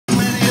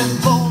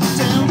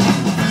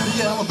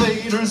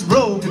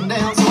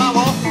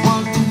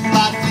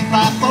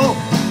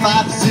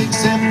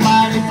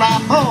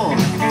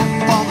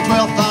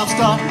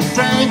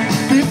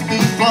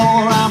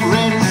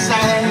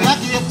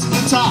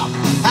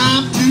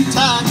I'm too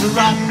tired to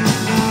rock.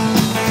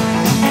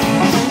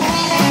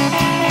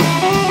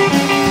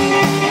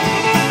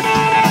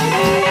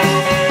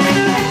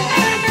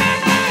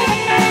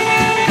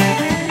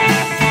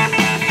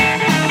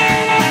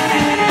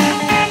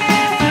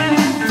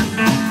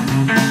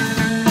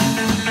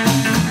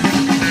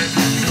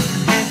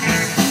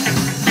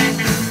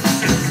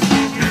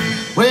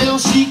 Well,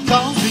 she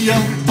calls me up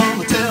on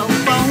the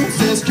telephone,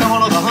 says, "Come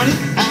on over, honey,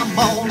 I'm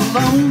all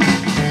alone."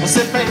 I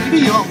said, "Baby,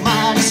 you're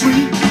mighty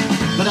sweet,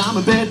 but I'm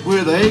in bed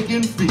with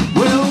aching feet."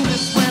 Well,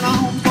 this went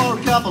on for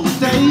a couple of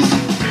days,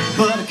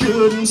 but I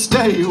couldn't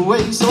stay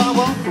away, so I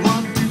walked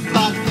 1, 2,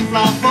 fly, 3,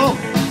 fly, 4,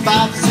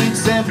 5, 6,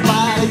 7,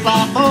 fly, 8,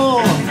 fly,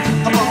 4.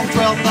 Up on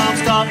 12th, I'm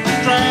starting to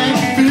drag.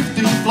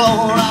 15th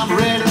floor, I'm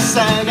ready to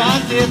sag.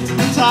 I get to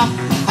the top,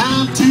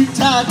 I'm too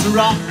tired to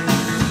rock.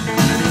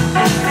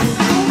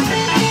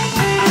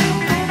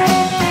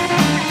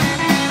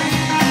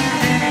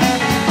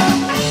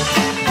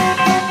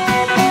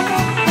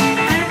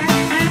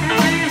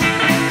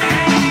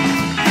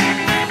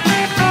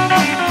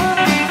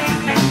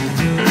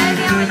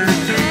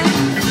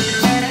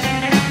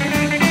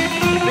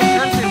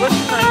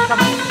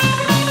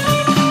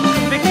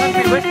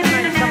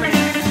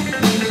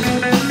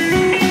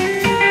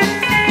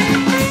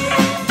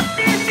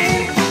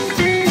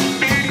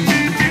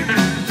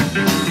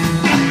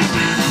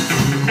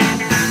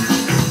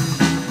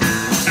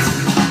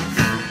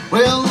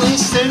 Well, they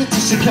sent it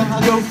to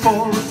Chicago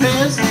for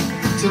repairs.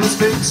 Till it's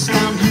fixed,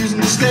 I'm using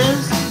the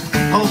stairs.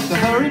 Hope to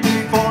hurry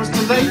before it's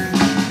too late.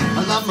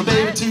 I love my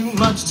baby too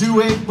much to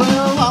wait.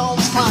 Well, all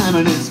this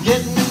climbing is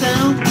getting me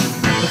down.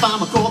 To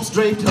find my corpse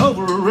draped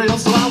over a rail,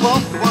 so I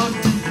walk 1,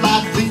 2,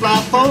 fly, 3, fly,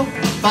 4,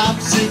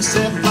 5, 6,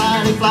 7,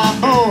 fly, 8, fly,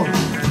 4.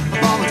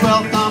 Up on the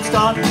 12th, I'm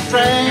starting to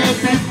drag.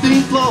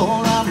 15th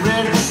floor, I'm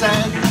ready to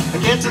sag. I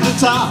get to the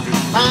top,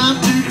 I'm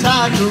too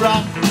tired to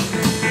rock.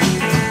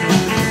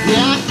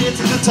 Yeah, I get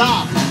to the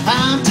top,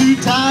 I'm too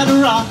tired to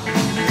rock.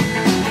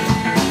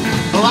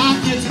 Oh, I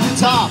get to the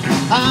top,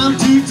 I'm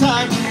too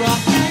tired to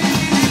rock.